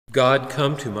God,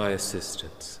 come to my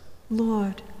assistance.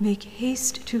 Lord, make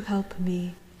haste to help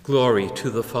me. Glory to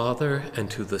the Father, and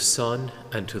to the Son,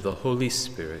 and to the Holy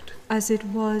Spirit. As it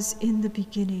was in the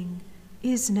beginning,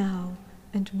 is now,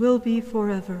 and will be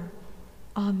forever.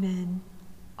 Amen.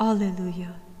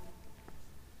 Alleluia.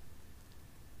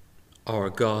 Our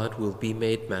God will be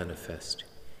made manifest.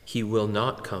 He will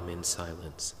not come in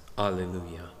silence.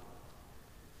 Alleluia.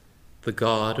 The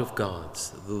God of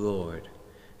gods, the Lord,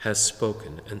 has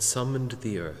spoken and summoned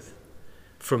the earth.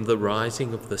 From the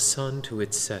rising of the sun to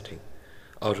its setting,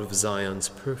 out of Zion's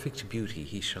perfect beauty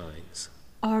he shines.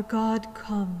 Our God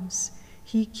comes.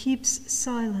 He keeps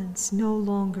silence no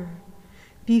longer.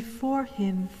 Before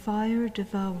him fire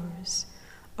devours.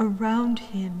 Around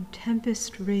him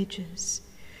tempest rages.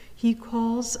 He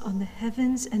calls on the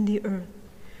heavens and the earth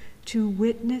to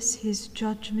witness his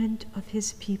judgment of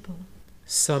his people.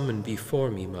 Summon before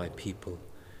me my people,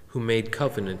 who made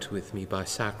covenant with me by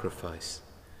sacrifice.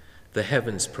 The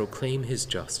heavens proclaim his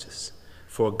justice,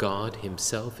 for God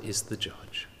himself is the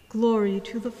judge. Glory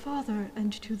to the Father,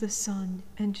 and to the Son,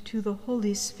 and to the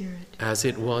Holy Spirit. As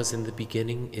it was in the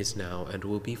beginning, is now, and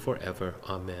will be forever.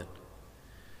 Amen.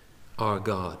 Our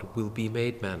God will be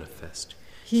made manifest.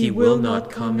 He will not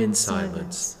come in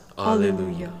silence.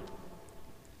 Alleluia.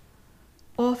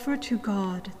 Offer to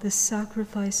God the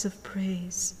sacrifice of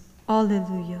praise.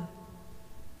 Alleluia.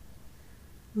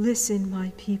 Listen,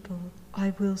 my people,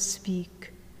 I will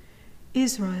speak.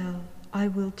 Israel, I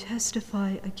will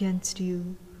testify against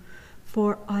you,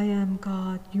 for I am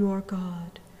God, your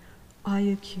God. I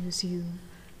accuse you,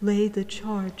 lay the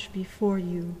charge before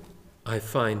you. I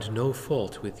find no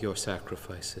fault with your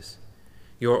sacrifices.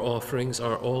 Your offerings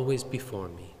are always before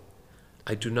me.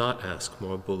 I do not ask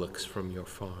more bullocks from your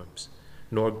farms,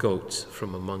 nor goats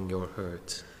from among your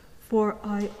herds. For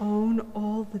I own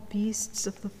all the beasts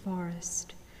of the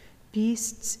forest,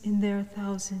 beasts in their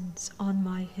thousands on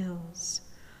my hills.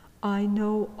 I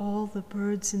know all the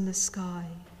birds in the sky.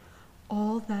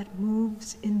 All that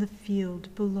moves in the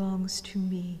field belongs to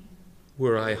me.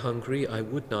 Were I hungry, I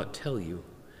would not tell you,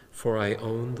 for I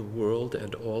own the world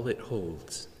and all it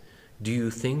holds. Do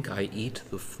you think I eat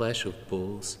the flesh of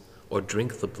bulls or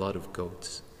drink the blood of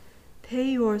goats? Pay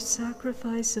your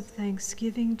sacrifice of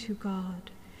thanksgiving to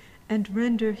God and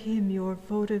render him your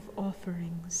votive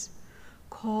offerings.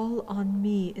 Call on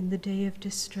me in the day of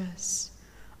distress.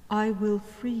 I will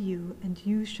free you, and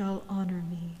you shall honor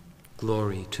me.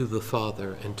 Glory to the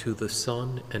Father, and to the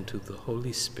Son, and to the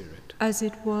Holy Spirit. As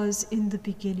it was in the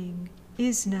beginning,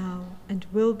 is now, and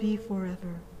will be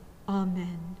forever.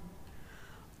 Amen.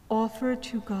 Offer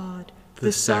to God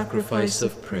the sacrifice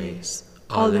of praise.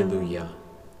 Alleluia.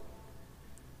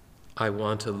 I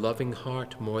want a loving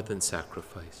heart more than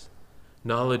sacrifice,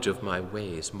 knowledge of my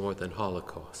ways more than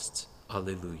holocausts.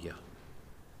 Alleluia.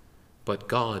 But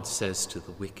God says to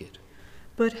the wicked,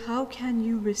 but how can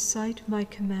you recite my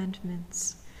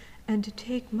commandments and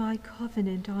take my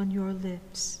covenant on your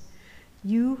lips,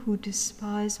 you who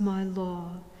despise my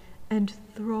law and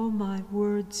throw my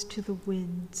words to the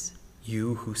winds?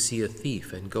 You who see a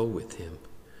thief and go with him,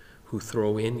 who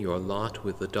throw in your lot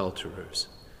with adulterers,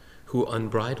 who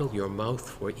unbridle your mouth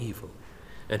for evil,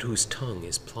 and whose tongue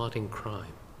is plotting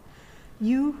crime.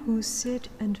 You who sit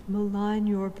and malign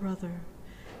your brother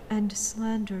and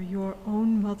slander your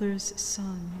own mother's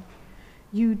son,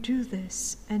 you do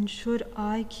this, and should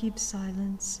I keep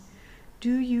silence?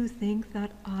 Do you think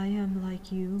that I am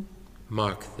like you?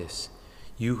 Mark this,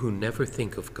 you who never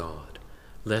think of God,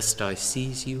 lest I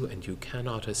seize you and you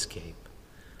cannot escape.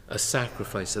 A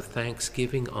sacrifice of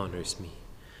thanksgiving honors me,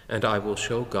 and I will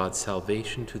show God's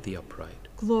salvation to the upright.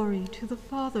 Glory to the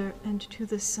Father, and to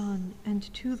the Son,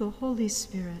 and to the Holy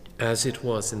Spirit. As it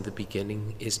was in the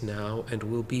beginning, is now, and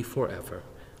will be forever.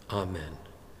 Amen.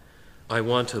 I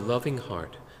want a loving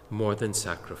heart more than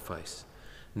sacrifice,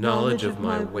 knowledge of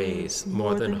my ways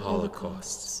more than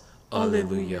holocausts.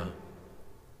 Alleluia.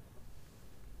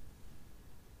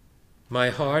 My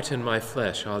heart and my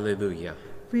flesh, alleluia.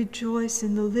 Rejoice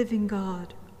in the living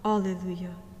God.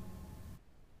 Alleluia.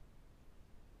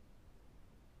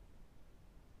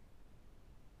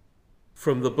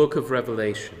 From the book of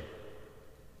Revelation.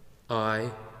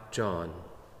 I, John,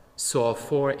 saw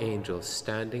 4 angels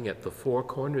standing at the 4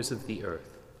 corners of the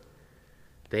earth.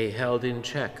 They held in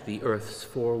check the earth's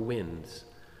 4 winds,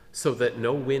 so that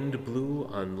no wind blew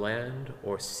on land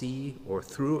or sea or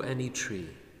through any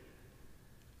tree.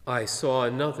 I saw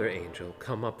another angel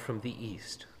come up from the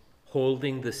east,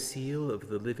 holding the seal of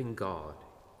the living God.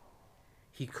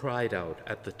 He cried out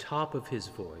at the top of his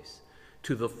voice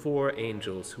to the 4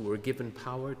 angels who were given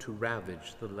power to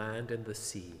ravage the land and the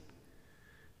sea,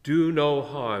 Do no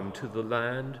harm to the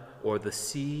land or the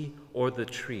sea or the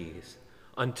trees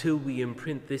until we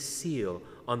imprint this seal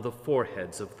on the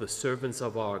foreheads of the servants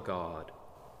of our God.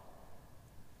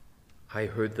 I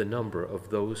heard the number of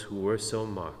those who were so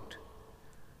marked,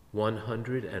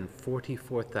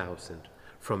 144,000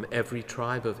 from every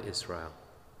tribe of Israel,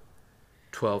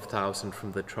 12,000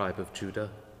 from the tribe of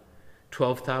Judah,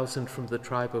 12,000 from the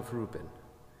tribe of Reuben,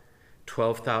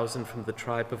 12,000 from the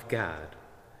tribe of Gad,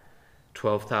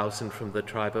 12,000 from the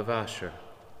tribe of Asher,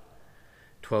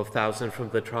 12,000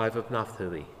 from the tribe of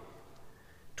Naphtali,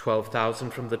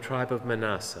 12,000 from the tribe of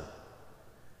Manasseh,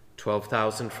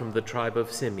 12,000 from the tribe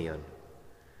of Simeon,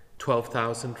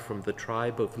 12,000 from the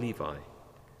tribe of Levi,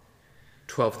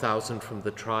 12,000 from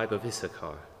the tribe of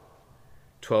Issachar,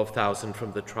 12,000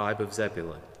 from the tribe of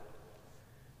Zebulun,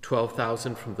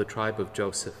 12,000 from the tribe of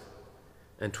Joseph,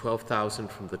 and 12,000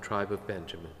 from the tribe of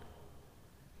Benjamin.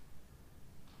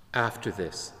 After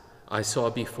this, I saw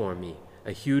before me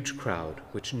a huge crowd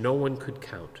which no one could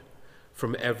count,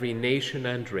 from every nation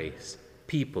and race,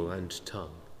 people and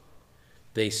tongue.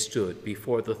 They stood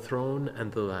before the throne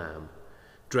and the Lamb,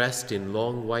 dressed in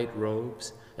long white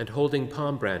robes and holding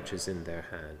palm branches in their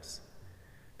hands.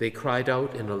 They cried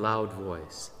out in a loud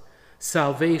voice,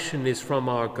 "Salvation is from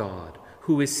our God,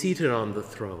 who is seated on the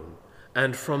throne,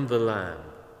 and from the Lamb."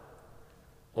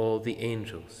 All the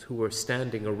angels who were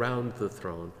standing around the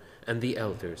throne and the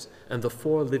elders and the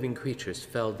 4 living creatures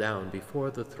fell down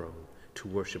before the throne to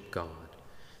worship God.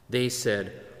 They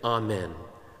said, "Amen,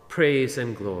 praise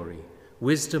and glory,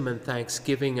 wisdom and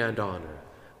thanksgiving and honor,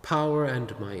 power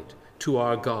and might to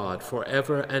our God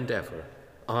forever and ever.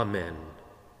 Amen."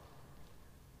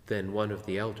 Then one of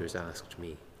the elders asked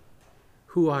me,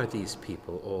 "Who are these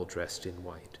people all dressed in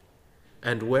white,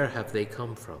 and where have they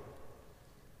come from?"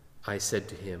 I said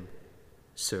to him,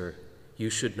 "Sir, you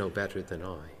should know better than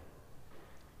I."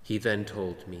 He then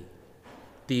told me,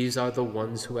 "These are the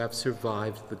ones who have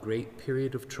survived the great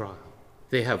period of trial.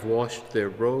 They have washed their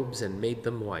robes and made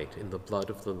them white in the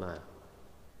blood of the Lamb."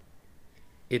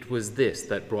 It was this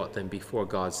that brought them before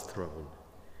God's throne.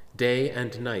 Day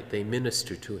and night they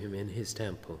minister to him in his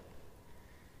temple.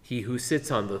 He who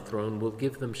sits on the throne will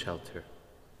give them shelter.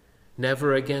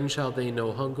 Never again shall they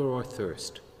know hunger or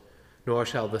thirst, nor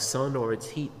shall the sun or its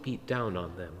heat beat down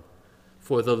on them.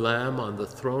 For the Lamb on the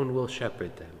throne will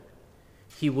shepherd them.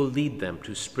 He will lead them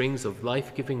to springs of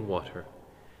life-giving water,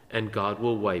 and God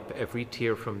will wipe every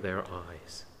tear from their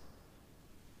eyes.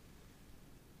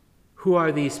 Who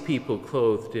are these people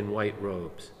clothed in white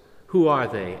robes? Who are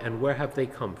they, and where have they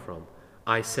come from?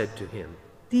 I said to him,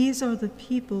 "These are the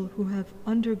people who have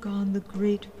undergone the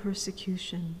great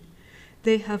persecution.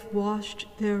 They have washed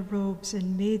their robes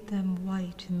and made them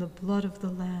white in the blood of the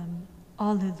Lamb.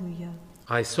 Alleluia."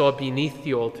 I saw beneath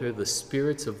the altar the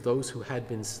spirits of those who had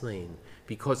been slain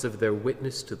because of their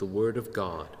witness to the word of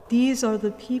God. These are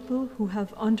the people who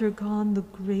have undergone the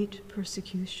great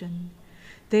persecution.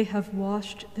 They have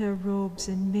washed their robes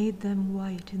and made them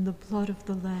white in the blood of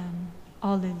the Lamb.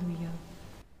 Alleluia.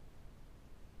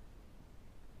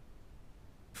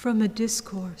 From a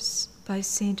discourse by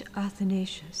Saint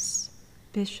Athanasius,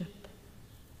 Bishop.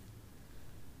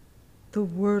 The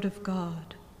Word of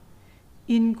God,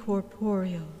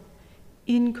 incorporeal,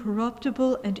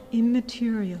 incorruptible, and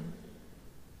immaterial,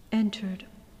 entered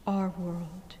our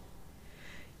world.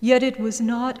 Yet it was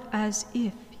not as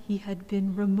if he had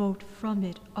been remote from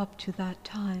it up to that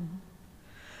time.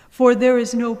 For there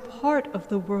is no part of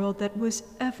the world that was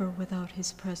ever without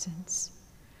his presence.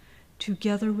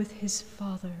 Together with his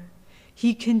Father,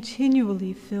 he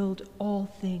continually filled all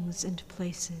things and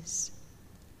places.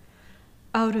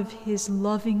 Out of his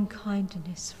loving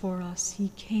kindness for us, he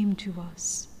came to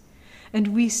us, and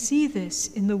we see this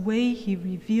in the way he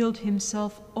revealed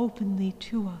himself openly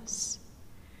to us,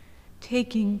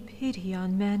 taking pity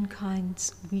on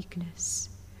mankind's weakness,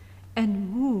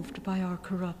 and moved by our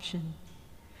corruption.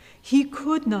 He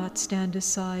could not stand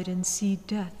aside and see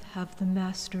death have the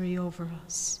mastery over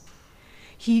us.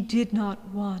 He did not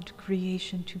want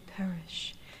creation to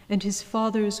perish, and his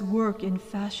Father's work in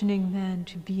fashioning man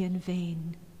to be in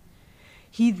vain.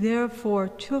 He therefore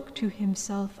took to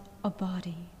himself a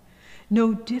body,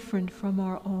 no different from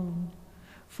our own,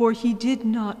 for he did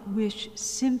not wish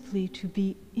simply to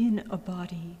be in a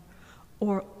body,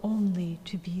 or only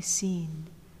to be seen.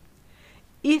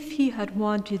 If he had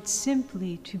wanted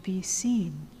simply to be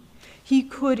seen, he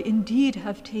could indeed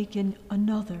have taken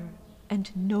another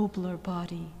and nobler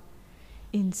body.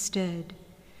 Instead,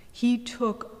 he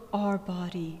took our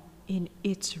body in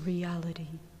its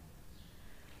reality.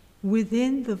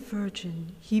 Within the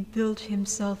Virgin, he built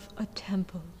himself a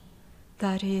temple,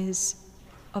 that is,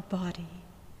 a body,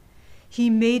 He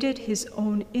made it his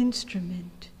own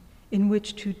instrument in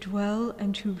which to dwell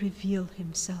and to reveal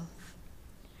himself.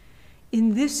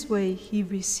 In this way he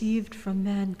received from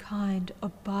mankind a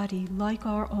body like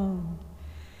our own,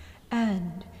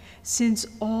 and, since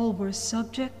all were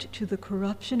subject to the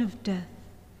corruption of death,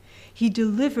 he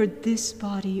delivered this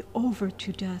body over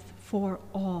to death for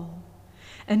all,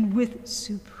 and with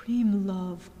supreme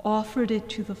love offered it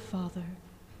to the Father.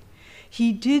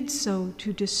 He did so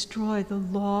to destroy the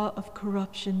law of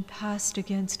corruption passed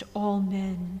against all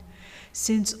men,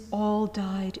 since all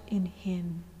died in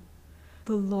him.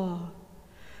 The law,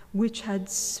 which had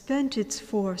spent its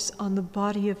force on the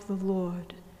body of the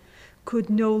Lord, could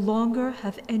no longer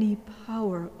have any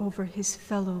power over his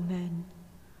fellow men.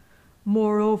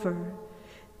 Moreover,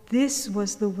 this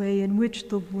was the way in which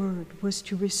the Word was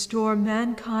to restore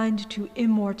mankind to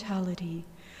immortality,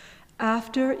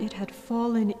 after it had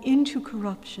fallen into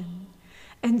corruption,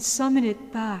 and summon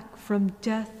it back from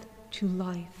death to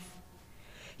life.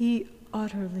 He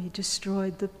utterly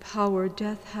destroyed the power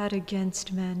death had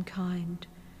against mankind,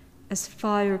 as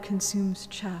fire consumes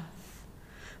chaff,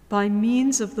 by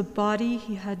means of the body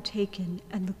he had taken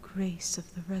and the grace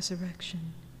of the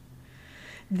resurrection.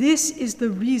 This is the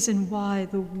reason why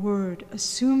the Word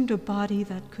assumed a body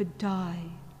that could die,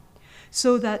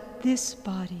 so that this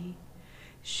body,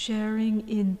 sharing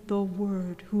in the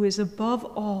Word, who is above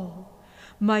all,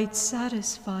 might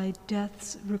satisfy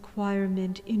death's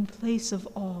requirement in place of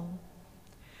all.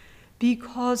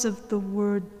 Because of the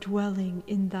Word dwelling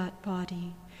in that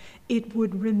body, it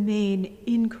would remain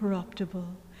incorruptible,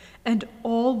 and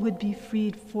all would be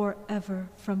freed forever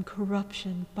from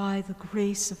corruption by the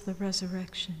grace of the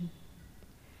resurrection.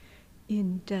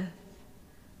 In death,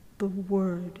 the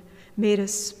Word made a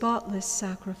spotless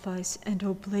sacrifice and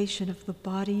oblation of the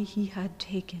body he had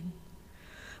taken.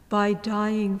 By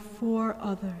dying for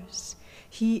others,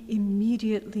 he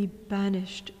immediately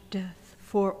banished death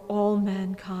for all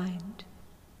mankind.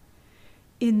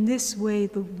 In this way,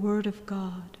 the Word of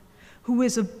God, who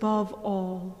is above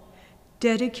all,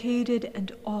 dedicated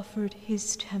and offered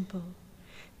his temple,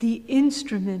 the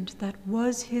instrument that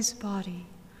was his body,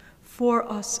 for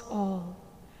us all,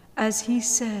 as he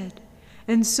said,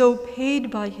 and so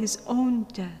paid by his own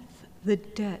death the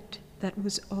debt that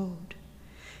was owed.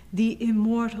 The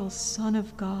immortal Son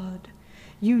of God,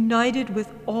 united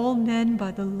with all men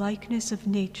by the likeness of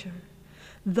nature,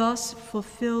 thus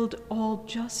fulfilled all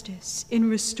justice in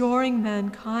restoring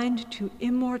mankind to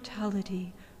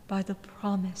immortality by the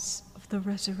promise of the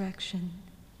resurrection.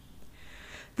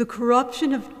 The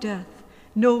corruption of death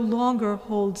no longer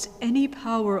holds any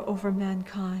power over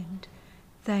mankind,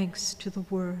 thanks to the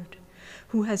Word,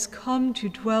 who has come to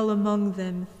dwell among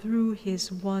them through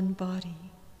his one body.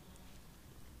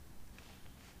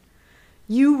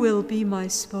 You will be my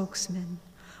spokesman.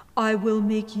 I will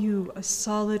make you a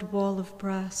solid wall of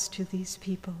brass to these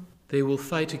people. They will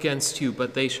fight against you,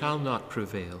 but they shall not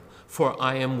prevail, for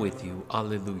I am with you.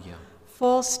 Alleluia.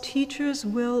 False teachers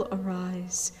will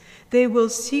arise. They will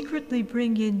secretly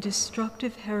bring in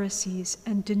destructive heresies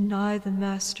and deny the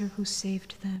Master who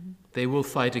saved them. They will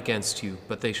fight against you,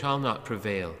 but they shall not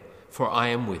prevail, for I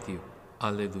am with you.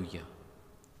 Alleluia.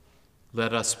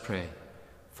 Let us pray.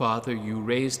 Father, you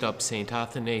raised up St.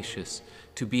 Athanasius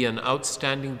to be an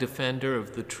outstanding defender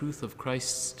of the truth of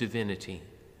Christ's divinity.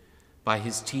 By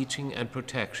his teaching and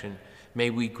protection, may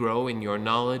we grow in your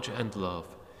knowledge and love.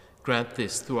 Grant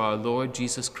this through our Lord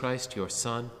Jesus Christ, your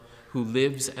Son, who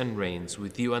lives and reigns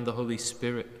with you and the Holy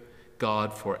Spirit,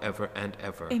 God forever and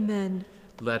ever. Amen.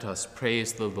 Let us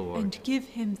praise the Lord. And give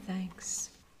him thanks.